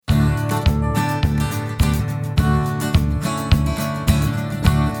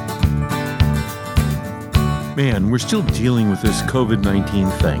Man, we're still dealing with this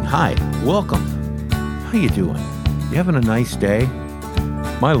COVID-19 thing. Hi, welcome. How you doing? You having a nice day?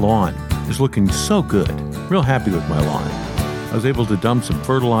 My lawn is looking so good. Real happy with my lawn. I was able to dump some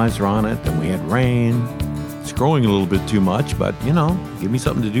fertilizer on it, then we had rain. It's growing a little bit too much, but, give me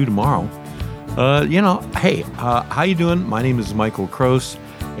something to do tomorrow. Hey, how you doing? My name is Michael Kroos,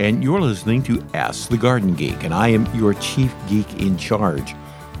 and you're listening to Ask the Garden Geek, and I am your chief geek in charge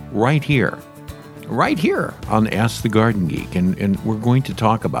right here on Ask the Garden Geek, and we're going to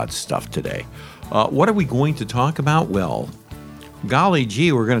talk about stuff today. What are we going to talk about? Well, golly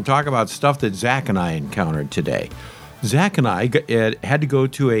gee, we're going to talk about stuff that Zach and I encountered today. Zach and I had to go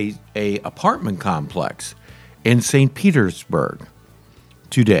to a apartment complex in St. Petersburg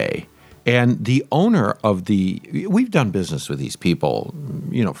today, and the owner of we've done business with these people,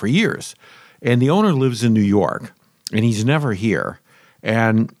 for years, and the owner lives in New York, and he's never here,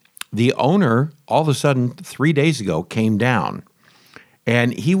 and the owner, all of a sudden, 3 days ago, came down,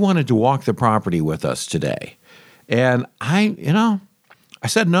 and he wanted to walk the property with us today. And I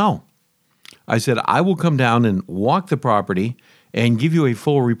said no. I said, I will come down and walk the property and give you a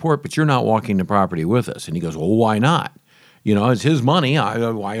full report, but you're not walking the property with us. And he goes, well, why not? It's his money. I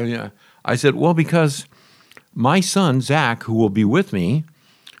said, well, because my son, Zach, who will be with me,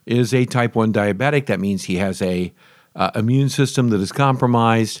 is a type 1 diabetic. That means he has a immune system that is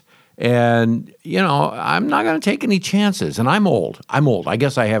compromised. And, I'm not going to take any chances. And I'm old. I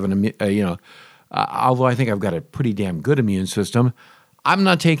guess I have although I think I've got a pretty damn good immune system, I'm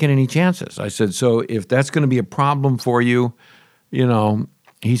not taking any chances. I said, so if that's going to be a problem for you,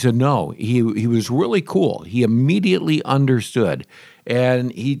 he said no. He was really cool. He immediately understood.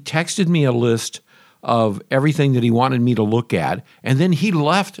 And he texted me a list of everything that he wanted me to look at. And then he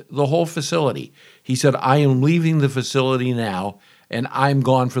left the whole facility. He said, I am leaving the facility now, and I'm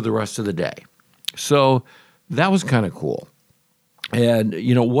gone for the rest of the day. So that was kind of cool. And,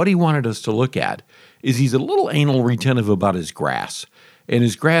 what he wanted us to look at is he's a little anal retentive about his grass. And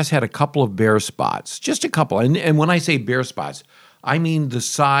his grass had a couple of bare spots, just a couple. And when I say bare spots, I mean the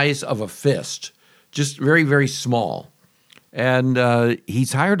size of a fist, just very, very small. And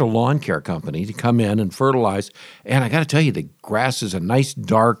he's hired a lawn care company to come in and fertilize. And I got to tell you, the grass is a nice,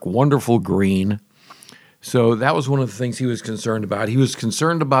 dark, wonderful green. So that was one of the things he was concerned about. He was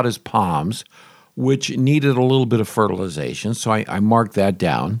concerned about his palms, which needed a little bit of fertilization. So I marked that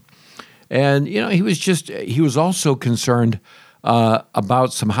down. And, he was also concerned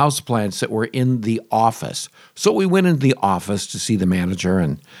about some houseplants that were in the office. So we went into the office to see the manager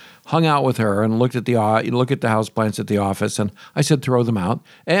and hung out with her and looked at the houseplants at the office. And I said, throw them out.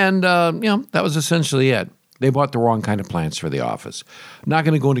 And, that was essentially it. They bought the wrong kind of plants for the office. Not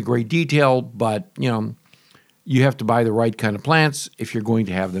going to go into great detail, but, you have to buy the right kind of plants if you're going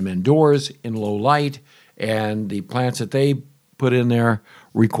to have them indoors in low light, and the plants that they put in there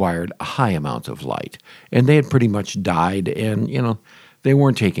required a high amount of light. And they had pretty much died, and, they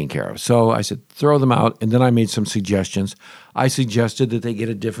weren't taken care of. So I said, throw them out, and then I made some suggestions. I suggested that they get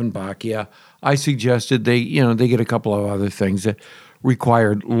a Dieffenbachia. I suggested they get a couple of other things that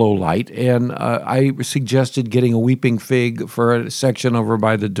required low light, and I suggested getting a weeping fig for a section over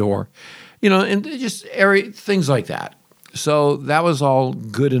by the door. And just things like that. So that was all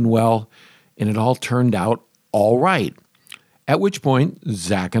good and well, and it all turned out all right. At which point,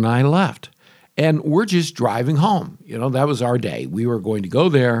 Zach and I left, and we're just driving home. That was our day. We were going to go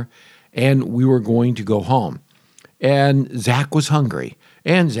there, and we were going to go home. And Zach was hungry.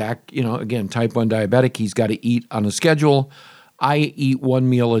 And Zach, again, type 1 diabetic, he's got to eat on a schedule. I eat one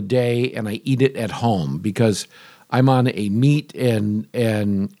meal a day, and I eat it at home because I'm on a meat and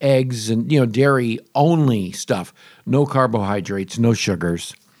eggs and, dairy only stuff. No carbohydrates, no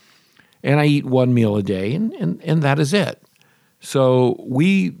sugars. And I eat one meal a day, and that is it. So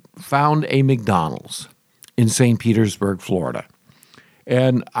we found a McDonald's in St. Petersburg, Florida.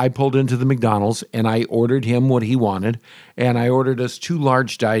 And I pulled into the McDonald's, and I ordered him what he wanted, and I ordered us 2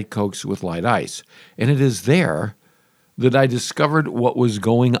 large Diet Cokes with light ice. And it is there that I discovered what was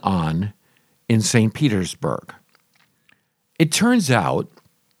going on in St. Petersburg. It turns out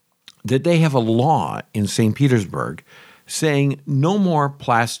that they have a law in St. Petersburg saying no more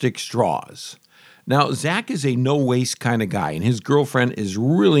plastic straws. Now, Zach is a no-waste kind of guy, and his girlfriend is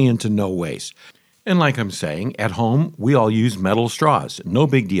really into no waste. And like I'm saying, at home, we all use metal straws. No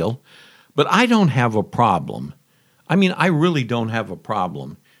big deal. But I don't have a problem. I really don't have a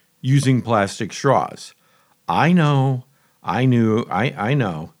problem using plastic straws. I know,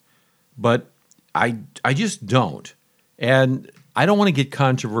 but I just don't. And I don't want to get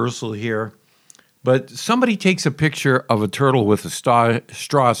controversial here, But somebody takes a picture of a turtle with a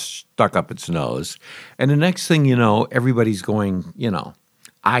straw stuck up its nose, and the next thing you know, everybody's going,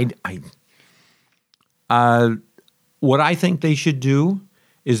 what I think they should do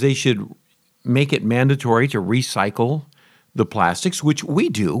is they should make it mandatory to recycle the plastics, which we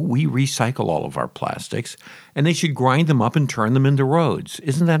do. We recycle all of our plastics, and they should grind them up and turn them into roads.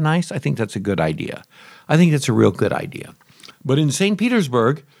 Isn't that nice? I think that's a good idea. I think that's a real good idea. But in St.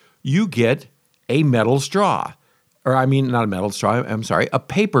 Petersburg, you get a metal straw. Not a metal straw, a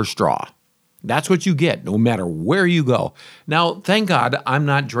paper straw. That's what you get no matter where you go. Now, thank God I'm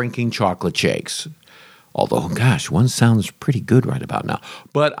not drinking chocolate shakes. Although, gosh, one sounds pretty good right about now.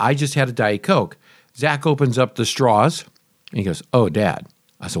 But I just had a Diet Coke. Zach opens up the straws, and he goes, "Oh, Dad."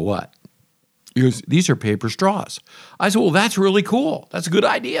 I said, "What?" He goes, "These are paper straws." I said, "Well, that's really cool. That's a good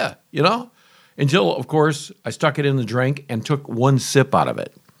idea, Until, of course, I stuck it in the drink and took one sip out of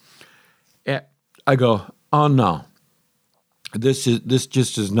it. And I go, "Oh, no. This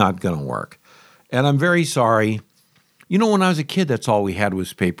just is not going to work." And I'm very sorry. When I was a kid, that's all we had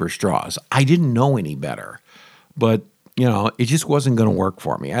was paper straws. I didn't know any better. But, it just wasn't going to work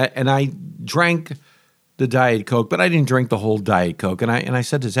for me. I drank the Diet Coke, but I didn't drink the whole Diet Coke. And I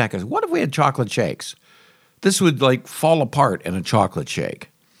said to Zach, "What if we had chocolate shakes? This would fall apart in a chocolate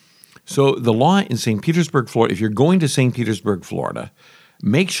shake." So the law in St. Petersburg, Florida, if you're going to St. Petersburg, Florida,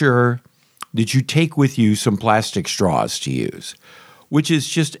 make sure that you take with you some plastic straws to use, which is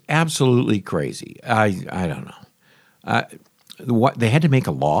just absolutely crazy. I don't know. They had to make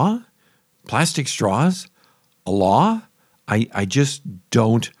a law? Plastic straws? A law? I just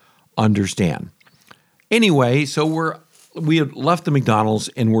don't understand. Anyway, so we had left the McDonald's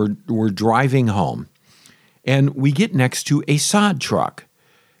and we're driving home, and we get next to a sod truck,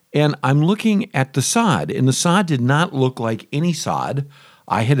 and I'm looking at the sod, and the sod did not look like any sod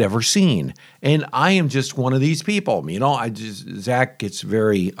I had ever seen, and I am just one of these people. Zach gets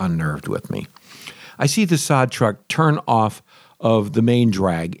very unnerved with me. I see the sod truck turn off of the main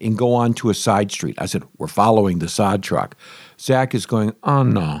drag and go on to a side street. I said, "We're following the sod truck." Zach is going, "Oh,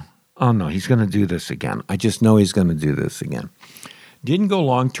 no. Oh, no, he's going to do this again. I just know he's going to do this again." Didn't go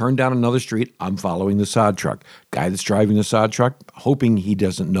long, turned down another street. I'm following the sod truck. Guy that's driving the sod truck, hoping he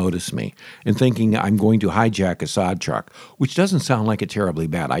doesn't notice me and thinking I'm going to hijack a sod truck, which doesn't sound like a terribly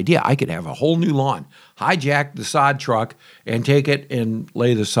bad idea. I could have a whole new lawn, hijack the sod truck, and take it and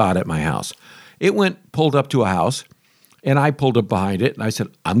lay the sod at my house. It pulled up to a house, and I pulled up behind it, and I said,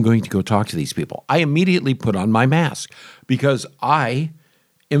 "I'm going to go talk to these people." I immediately put on my mask because I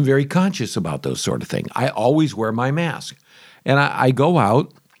am very conscious about those sort of things. I always wear my mask. And I go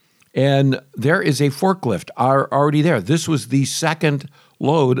out, and there is a forklift already there. This was the second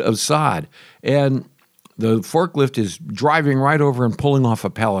load of sod. And the forklift is driving right over and pulling off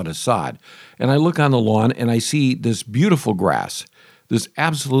a pallet of sod. And I look on the lawn, and I see this beautiful grass, this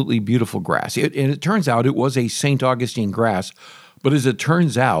absolutely beautiful grass. And it turns out it was a St. Augustine grass, but as it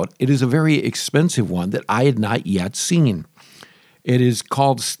turns out, it is a very expensive one that I had not yet seen. It is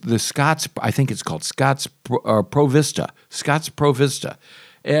called Scots Pro Vista.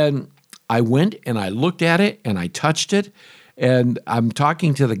 And I went and I looked at it and I touched it, and I'm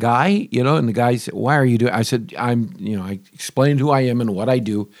talking to the guy, and the guy said, "Why are you doing?" I said, I explained who I am and what I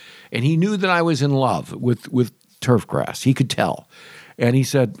do. And he knew that I was in love with turf grass. He could tell. And he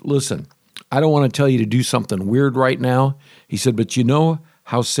said, "Listen, I don't want to tell you to do something weird right now." He said, "But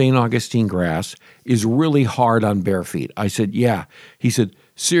how St. Augustine grass is really hard on bare feet?" I said, "Yeah." He said,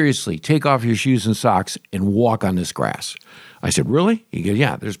 "Seriously, take off your shoes and socks and walk on this grass." I said, "Really?" He goes,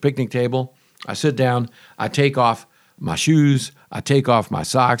 "Yeah, there's a picnic table." I sit down, I take off my shoes, I take off my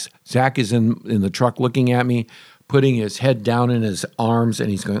socks. Zach is in the truck looking at me, putting his head down in his arms, and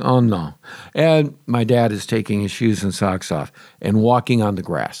he's going, "Oh, no." And my dad is taking his shoes and socks off and walking on the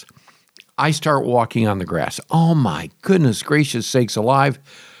grass. I start walking on the grass. Oh, my goodness gracious sakes alive.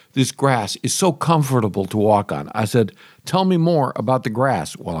 This grass is so comfortable to walk on. I said, "Tell me more about the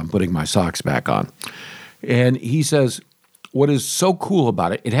grass," while I'm putting my socks back on. And he says, "What is so cool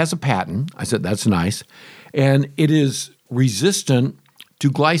about it, it has a patent." I said, "That's nice. And it is resistant to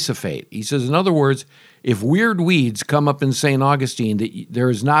glyphosate." He says, in other words, if weird weeds come up in St. Augustine that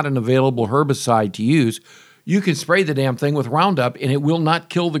there is not an available herbicide to use, you can spray the damn thing with Roundup and it will not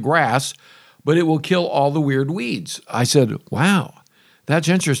kill the grass, but it will kill all the weird weeds. I said, "Wow, that's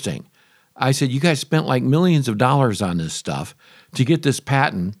interesting." I said, "You guys spent like millions of dollars on this stuff to get this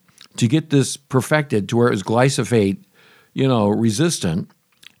patent, to get this perfected to where it was glyphosate, resistant.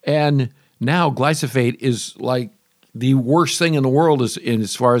 And now glyphosate is like the worst thing in the world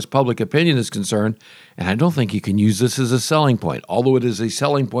as far as public opinion is concerned. And I don't think you can use this as a selling point. Although it is a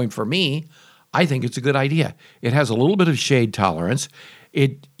selling point for me, I think it's a good idea. It has a little bit of shade tolerance.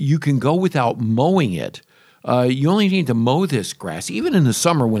 You can go without mowing it. You only need to mow this grass, even in the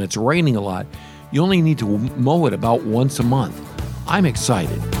summer when it's raining a lot. You only need to mow it about once a month. I'm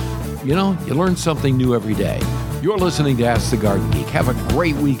excited. You know, you learn something new every day. You're listening to Ask the Garden Geek. Have a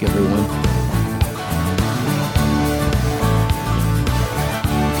great week, everyone.